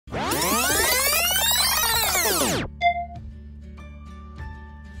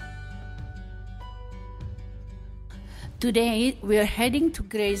Today we are heading to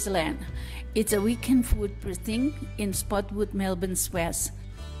Grazeland. It's a weekend food precinct in Spotwood, Melbourne's west.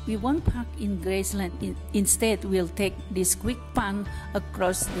 We won't park in Grazeland. Instead, we'll take this quick punt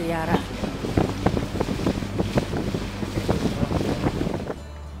across the Yarra.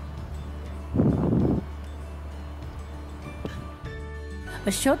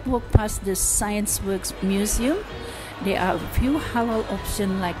 A short walk past the Science Works Museum. There are a few halal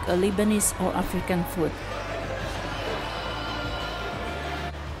options like a Lebanese or African food.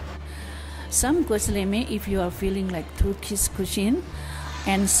 Some Gosleme if you are feeling like Turkish cuisine,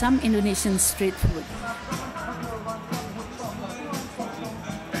 and some Indonesian street food.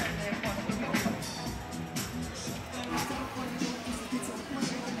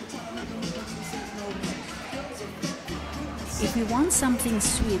 If you want something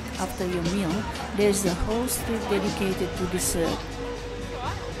sweet after your meal, there's a whole street dedicated to dessert.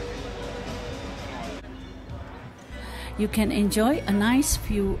 You can enjoy a nice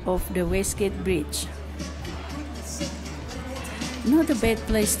view of the Westgate Bridge. Not a bad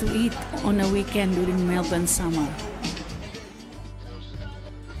place to eat on a weekend during Melbourne summer.